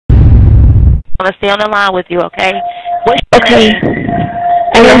I'm going to stay on the line with you, okay? What's your Okay. name?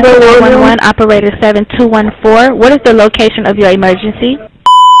 Amber 911, operator 7214. What is the location of your emergency?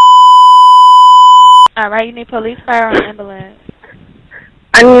 All right, you need police, fire, or ambulance?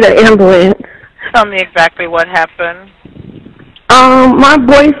 I need an ambulance. Tell me exactly what happened. My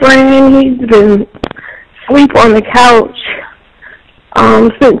boyfriend, he's been asleep on the couch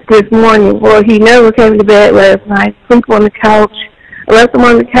since this morning. Well, he never came to bed last night. Sleep on the couch. I left him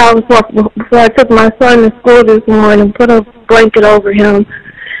on the couch before I took my son to school this morning, put a blanket over him,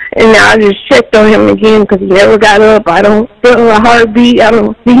 and now I just checked on him again because he never got up. I don't feel a heartbeat. I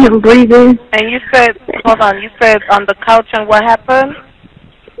don't see him breathing. And you said, hold on, you said on the couch, and what happened?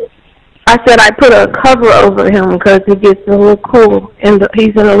 I said I put a cover over him because it gets a little cool, and he's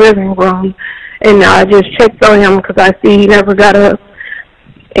in the living room. And now I just checked on him because I see he never got up,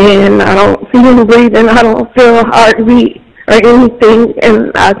 and I don't see him breathing. I don't feel a heartbeat or anything,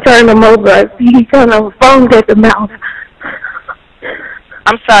 and I turned him over. I see he kind of foamed at the mouth.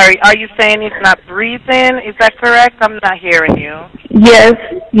 I'm sorry, are you saying he's not breathing? Is that correct? I'm not hearing you. Yes,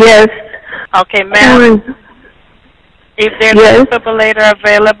 yes. Okay, ma'am. If there's Yes. a defibrillator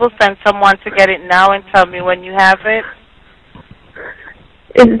available, send someone to get it now and tell me when you have it.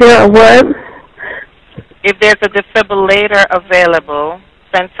 Is there a what? If there's a defibrillator available,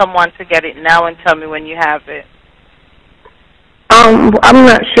 send someone to get it now and tell me when you have it. I'm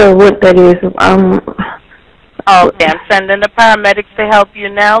not sure what that is. Okay, I'm sending the paramedics to help you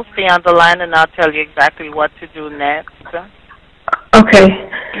now. Stay on the line and I'll tell you exactly what to do next. Okay.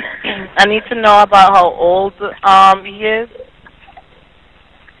 I need to know about how old he is.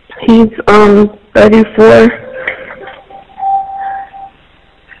 He's 34.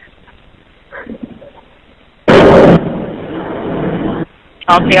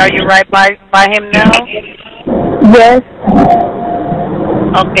 Okay, are you right by him now? Yes.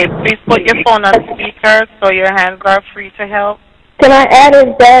 Okay, please put your phone on speaker so your hands are free to help. Can I add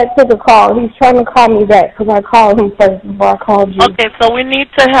his dad to the call? He's trying to call me back because I called him first before I called you. Okay, so we need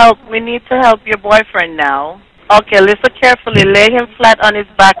to help your boyfriend now. Okay, listen carefully. Lay him flat on his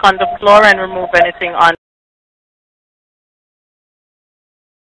back on the floor and remove anything on.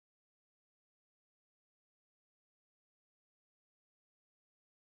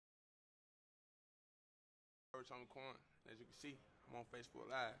 Rich Homie Quan. As you can see, I'm on Facebook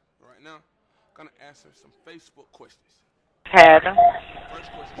Live right now. Gonna answer some Facebook questions. Head.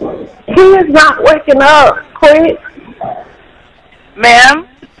 First question says, He is not waking up. Quick. Ma'am?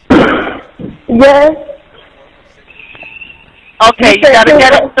 Yes. Okay, you gotta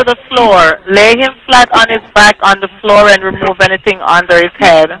get him to the floor. Lay him flat on his back on the floor and remove anything under his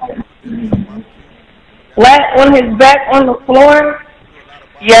head. Flat on his back on the floor?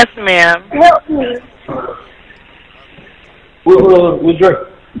 Yes, ma'am. Help me. What's Drake?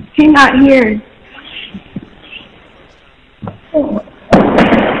 He's not here.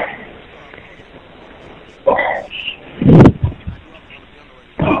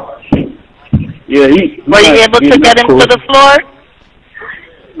 Yeah, Were you able to get him to the floor?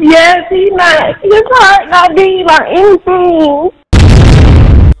 Yes, he's not. His heart not beating or anything.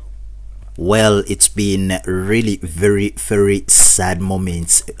 Well, it's been really very sad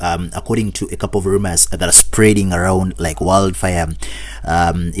moments, according to a couple of rumors that are spreading around like wildfire.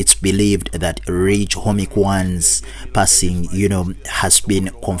 It's believed that Rich Homie Quan's passing, has been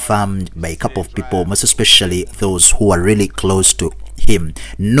confirmed by a couple of people, most especially those who are really close to him.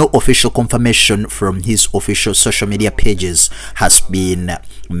 No official confirmation from his official social media pages has been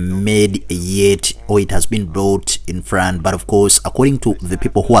made yet, or it has been brought in front, but of course, according to the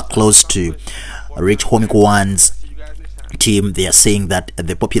people who are close to Rich Homie Quan's team, they are saying that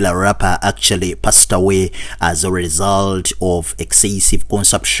the popular rapper actually passed away as a result of excessive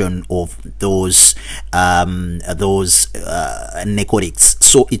consumption of those narcotics.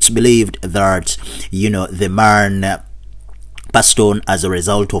 So it's believed that the man passed on as a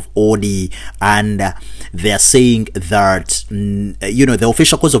result of OD, and they are saying that the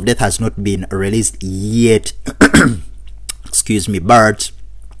official cause of death has not been released yet. Excuse me, but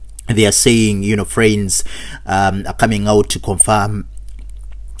they are saying friends are coming out to confirm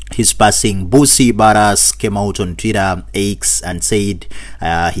his passing. Boosie Barras came out on Twitter X and said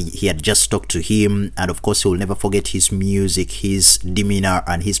he had just talked to him, and of course he will never forget his music, his demeanor,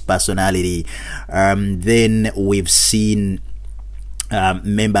 and his personality. Then we've seen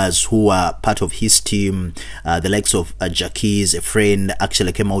members who are part of his team, the likes of Jackie's a friend,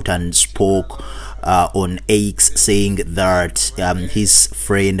 actually came out and spoke on X, saying that his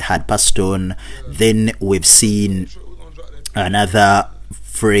friend had passed on. Then we've seen another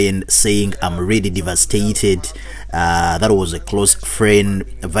friend saying, I'm really devastated, That was a close friend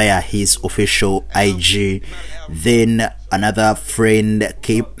via his official IG. Then another friend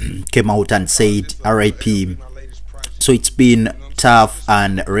came out and said RIP. So it's been tough,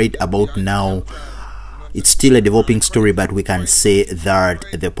 and right about now it's still a developing story, but we can say that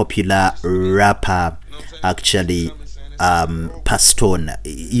the popular rapper actually passed on.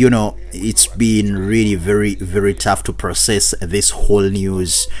 You know, it's been really very tough to process this whole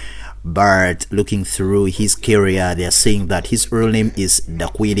news. But looking through his career, they are saying that his real name is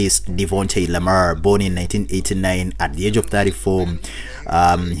Daquidis Devontae Lamar, born in 1989 at the age of 34.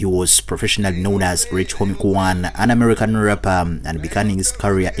 He was professionally known as Rich Homie Quan, an American rapper, and began his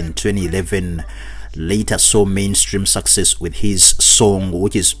career in 2011. Later saw mainstream success with his song,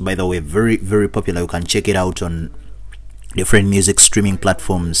 which is, by the way, very popular. You can check it out on different music streaming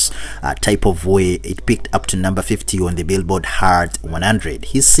platforms. Type of Way. It picked up to number 50 on the Billboard Hot 100.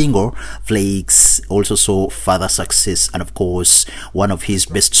 His single Flakes also saw further success, and of course one of his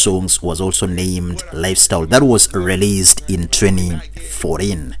best songs was also named Lifestyle. That was released in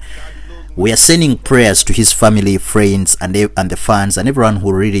 2014. We are sending prayers to his family, friends, and the fans, and everyone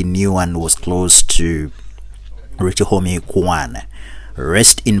who really knew and was close to Rich Homie Quan.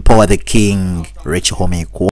 Rest in power, the king, Rich Homie Quan.